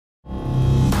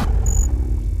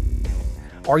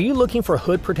Are you looking for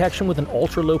hood protection with an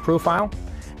ultra-low profile?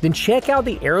 Then check out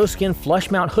the AeroSkin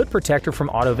Flush Mount Hood Protector from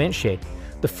Auto Vent Shade.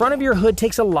 The front of your hood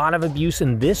takes a lot of abuse,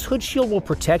 and this hood shield will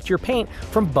protect your paint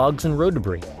from bugs and road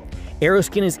debris.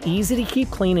 AeroSkin is easy to keep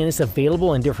clean and is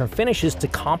available in different finishes to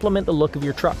complement the look of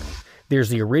your truck. There's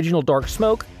the original dark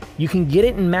smoke. You can get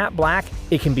it in matte black,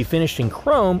 it can be finished in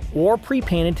chrome, or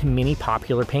pre-painted to many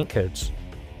popular paint codes.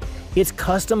 It's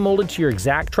custom molded to your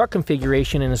exact truck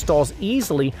configuration and installs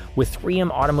easily with 3M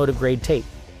automotive grade tape.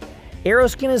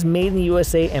 AeroSkin is made in the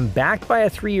USA and backed by a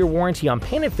 3-year warranty on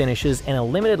painted finishes and a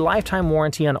limited lifetime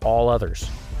warranty on all others.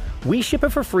 We ship it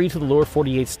for free to the lower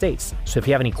 48 states, so if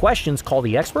you have any questions, call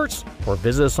the experts or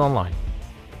visit us online.